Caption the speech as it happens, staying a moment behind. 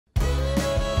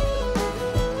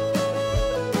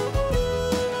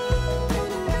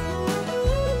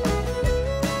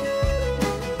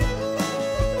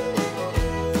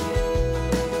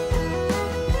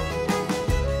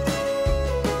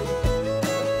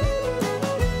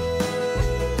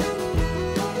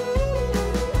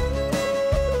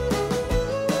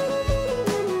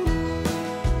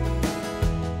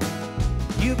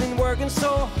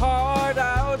so hard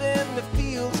out in the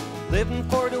fields, living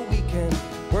for the weekend,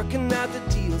 working out the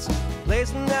deals,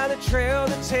 blazing out a trail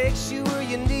that takes you where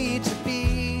you need to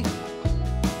be.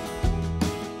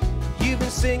 You've been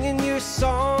singing your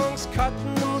songs,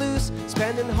 cutting them loose,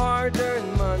 spending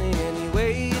hard-earned money any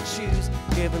way you choose,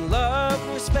 giving love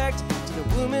and respect to the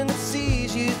woman that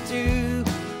sees you through.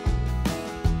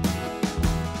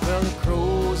 Well, the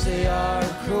crows, they are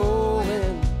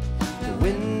crowing, the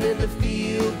wind in the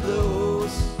field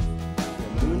blows,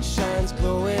 the moonshine's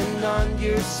glowing on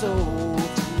your soul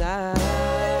tonight.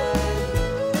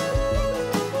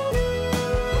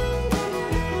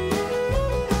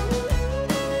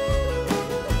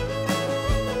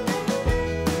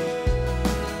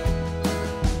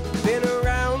 Been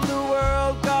around the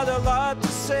world, got a lot to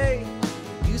say.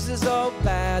 Use is all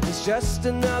bad, it's just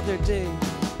another day,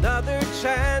 another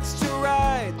chance to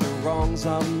right the wrongs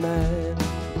of man.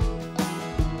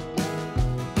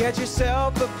 Get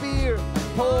yourself a beer,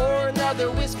 pour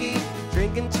another whiskey,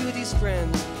 drinking to these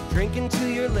friends, drinking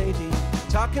to your lady,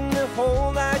 talking the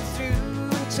whole night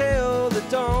through until the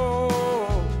dawn.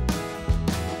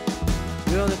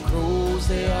 Well, the crows,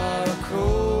 they are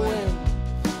crowing,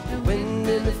 the wind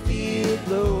in the field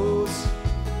blows,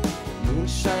 the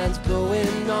moonshine's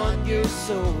glowing on your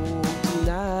soul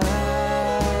tonight.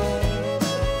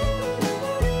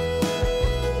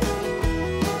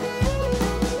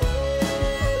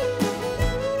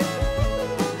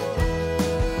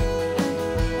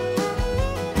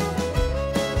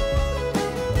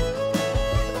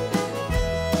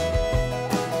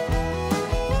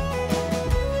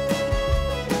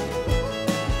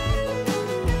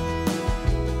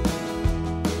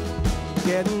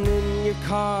 Getting in your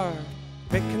car,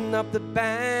 picking up the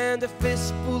band, a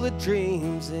fistful of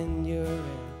dreams in your hand.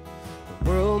 The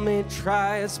world may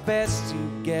try its best to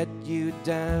get you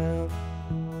down.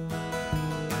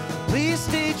 Please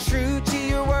stay true to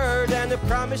your word and the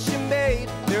promise you made.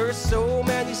 There are so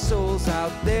many souls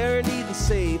out there needing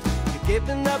saved. You're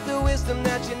giving up the wisdom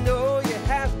that you know you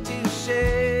have to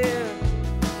share.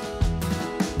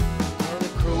 And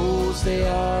the crows, they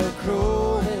are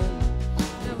crowing,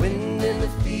 wind in the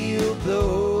field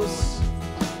blows,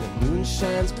 the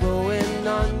moonshine's glowing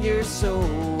on your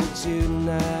soul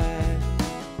tonight.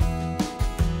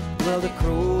 Well, the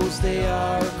crows, they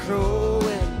are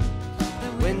crowing,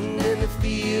 the wind in the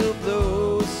field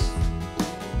blows,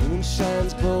 the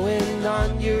moonshine's glowing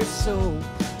on your soul